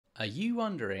Are you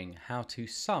wondering how to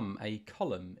sum a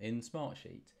column in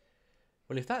Smartsheet?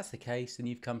 Well, if that's the case, then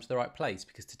you've come to the right place,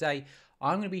 because today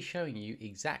I'm going to be showing you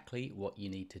exactly what you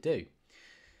need to do.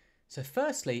 So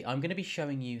firstly, I'm going to be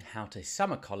showing you how to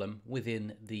sum a column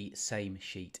within the same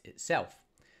sheet itself.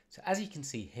 So as you can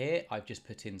see here, I've just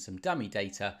put in some dummy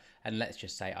data, and let's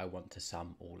just say I want to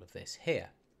sum all of this here.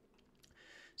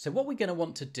 So what we're going to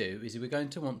want to do is we're going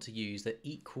to want to use the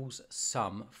equals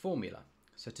sum formula.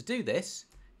 So to do this,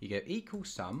 you go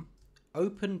equals sum,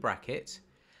 open bracket,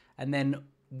 and then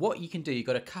what you can do, you've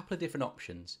got a couple of different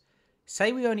options.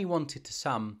 Say we only wanted to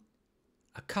sum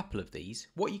a couple of these,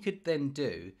 what you could then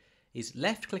do is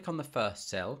left click on the first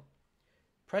cell,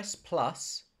 press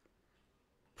plus,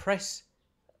 press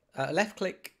left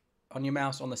click on your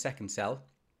mouse on the second cell,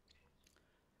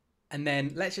 and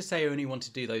then let's just say you only want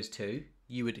to do those two,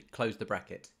 you would close the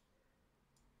bracket.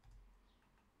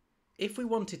 If we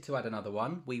wanted to add another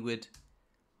one, we would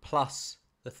plus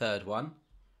the third one,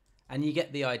 and you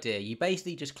get the idea. You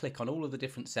basically just click on all of the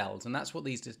different cells, and that's what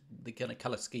the kind of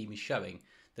color scheme is showing,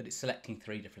 that it's selecting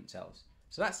 3 different cells.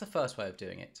 So that's the first way of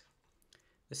doing it.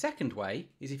 The second way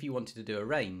is if you wanted to do a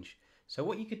range. So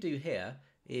what you could do here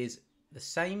is the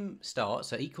same start,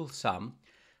 so equal sum,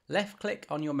 left click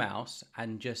on your mouse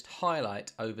and just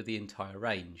highlight over the entire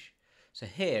range. So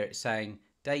here it's saying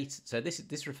date, so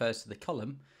this refers to the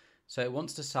column, so it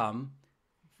wants to sum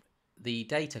the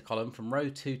data column from row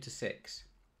 2 to 6.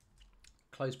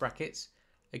 Close brackets,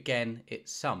 again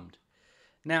it's summed.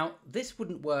 Now this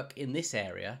wouldn't work in this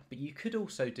area, but you could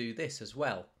also do this as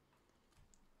well.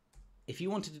 If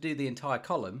you wanted to do the entire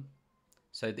column,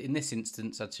 so in this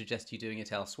instance I'd suggest you doing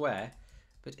it elsewhere,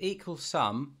 but equals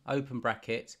sum, open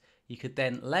bracket, you could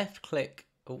then left click,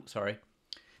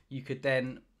 you could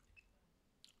then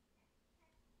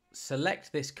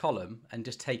select this column and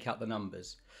just take out the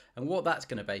numbers. And what that's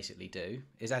going to basically do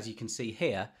is, as you can see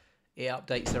here, it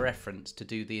updates the reference to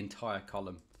do the entire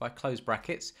column. If I close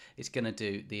brackets, it's going to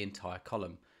do the entire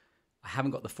column. I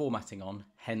haven't got the formatting on,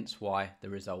 hence why the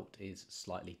result is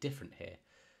slightly different here.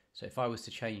 So if I was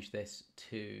to change this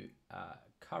to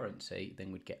currency,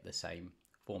 then we'd get the same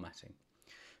formatting.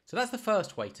 So that's the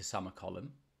first way to sum a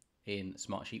column in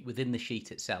Smartsheet within the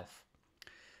sheet itself.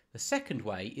 The second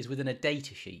way is within a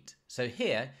data sheet. So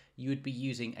here you would be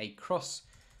using a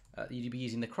you'd be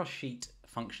using the cross sheet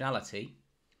functionality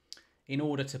in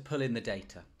order to pull in the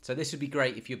data. So this would be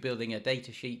great if you're building a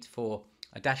data sheet for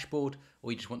a dashboard,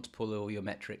 or you just want to pull all your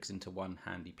metrics into one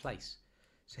handy place.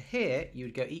 So here you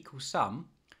would go equal sum,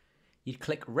 you'd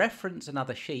click reference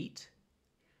another sheet,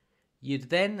 you'd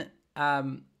then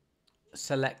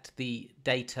select the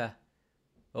data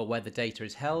or where the data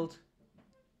is held.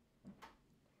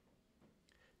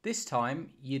 This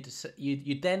time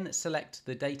you'd then select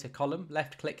the data column,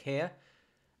 left click here,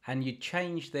 and you'd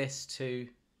change this to,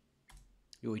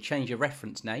 you would change your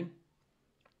reference name,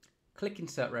 click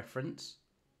insert reference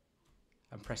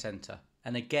and press enter.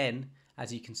 And again,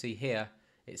 as you can see here,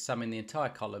 it's summing the entire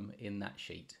column in that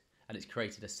sheet, and it's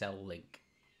created a cell link.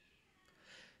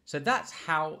 So that's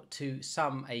how to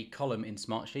sum a column in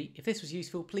Smartsheet. If this was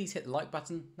useful, please hit the like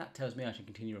button. That tells me I should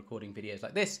continue recording videos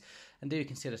like this, and do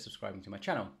consider subscribing to my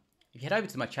channel. If you head over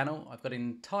to my channel, I've got an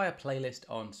entire playlist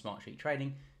on Smartsheet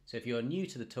training, so if you're new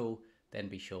to the tool, then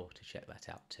be sure to check that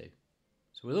out too.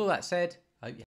 So with all that said,